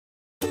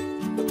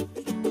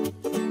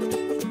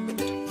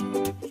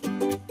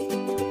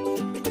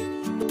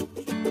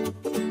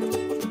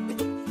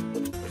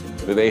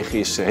Bewegen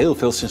is heel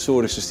veel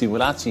sensorische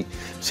stimulatie,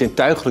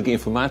 zintuigelijke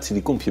informatie,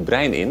 die komt je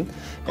brein in.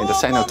 En dat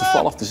zijn nou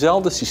toevallig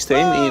dezelfde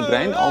systemen in je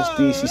brein als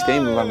die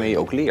systemen waarmee je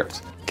ook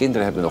leert.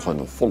 Kinderen hebben nog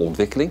een volle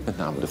ontwikkeling, met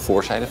name de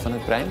voorzijde van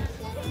het brein.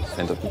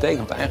 En dat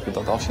betekent eigenlijk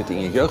dat als je het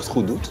in je jeugd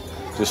goed doet,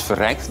 dus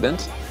verrijkt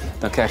bent,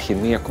 dan krijg je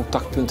meer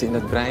contactpunten in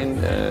het brein.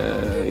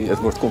 Het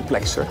wordt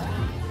complexer.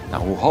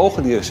 Nou, hoe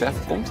hoger die reserve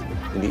komt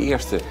in die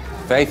eerste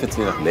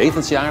 25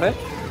 levensjaren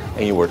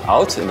en je wordt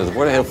oud, en dat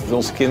worden heel veel van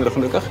onze kinderen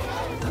gelukkig,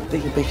 dan ben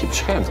je een beetje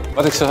beschermd.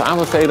 Wat ik zou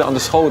aanbevelen aan de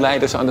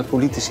schoolleiders, aan de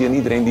politici en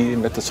iedereen die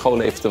met het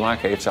schoolleven te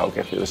maken heeft, zou ik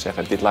echt willen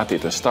zeggen, laat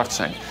dit een start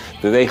zijn.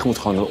 Bewegen moet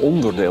gewoon een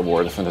onderdeel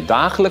worden van de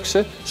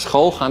dagelijkse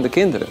schoolgaande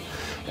kinderen.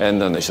 En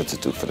dan is het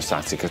natuurlijk voor de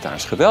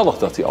staatssecretaris geweldig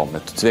dat hij al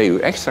met 2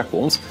 uur extra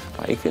komt.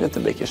 Maar ik vind het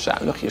een beetje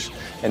zuinigjes.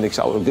 En ik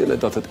zou ook willen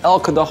dat het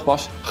elke dag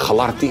was,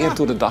 gelardeerd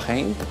door de dag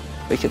heen.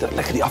 Weet je, dan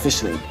leggen die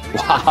afwisseling.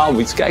 Wauw, moet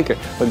je eens kijken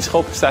waar die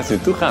schoolprestaties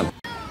naartoe gaan.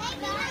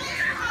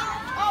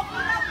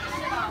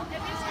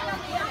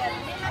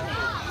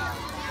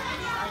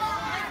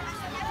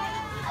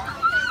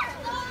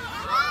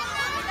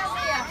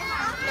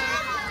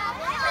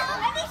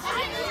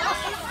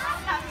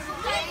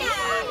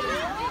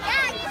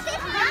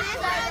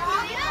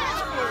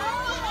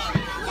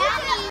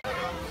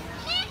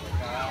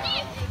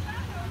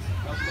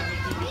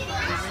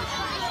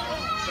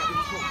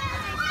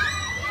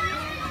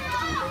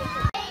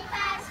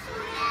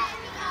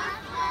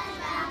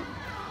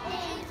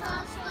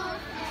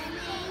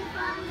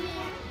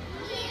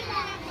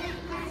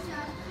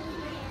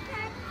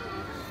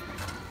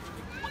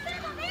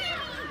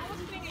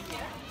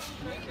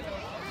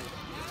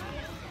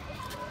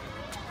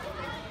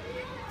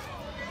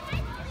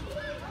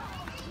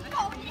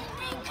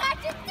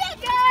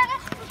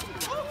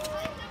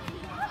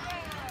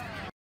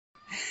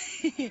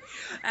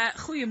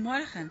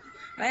 Goedemorgen.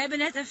 Wij hebben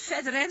net een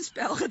vet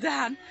renspel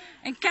gedaan.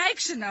 En kijk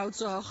ze nou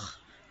toch.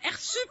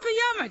 Echt super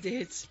jammer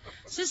dit.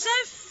 Ze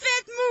zijn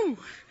vet moe.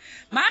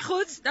 Maar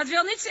goed, dat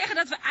wil niet zeggen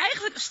dat we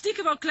eigenlijk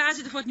stiekem al klaar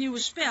zitten voor het nieuwe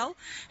spel.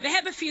 We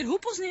hebben 4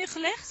 hoepels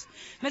neergelegd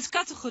met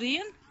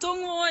categorieën.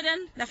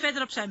 Tongwoorden, daar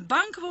verderop zijn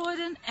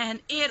bankwoorden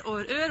en eer,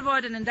 oor,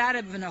 eurwoorden. En daar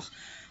hebben we nog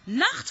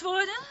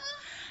nachtwoorden.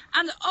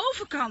 Aan de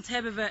overkant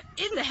hebben we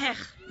in de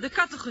heg de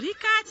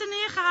categoriekaarten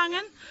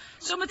neergehangen.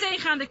 Zometeen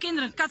gaan de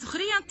kinderen een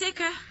categorie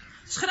aantikken.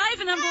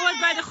 Schrijven een woord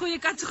bij de goede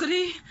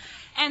categorie.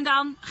 En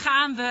dan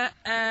gaan we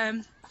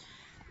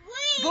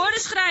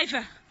woorden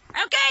schrijven.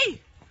 Oké,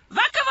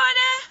 wakker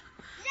worden.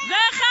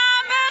 We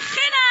gaan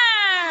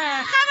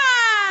beginnen. Ga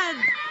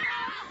maar.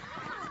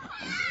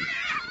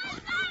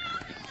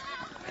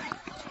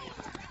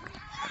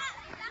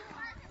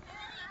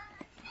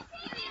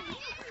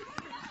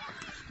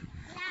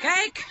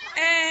 Kijk,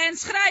 en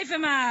schrijven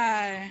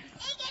maar.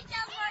 Ik heb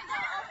jouw woorden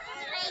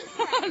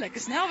opgeschreven.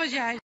 Lekker snel was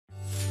jij.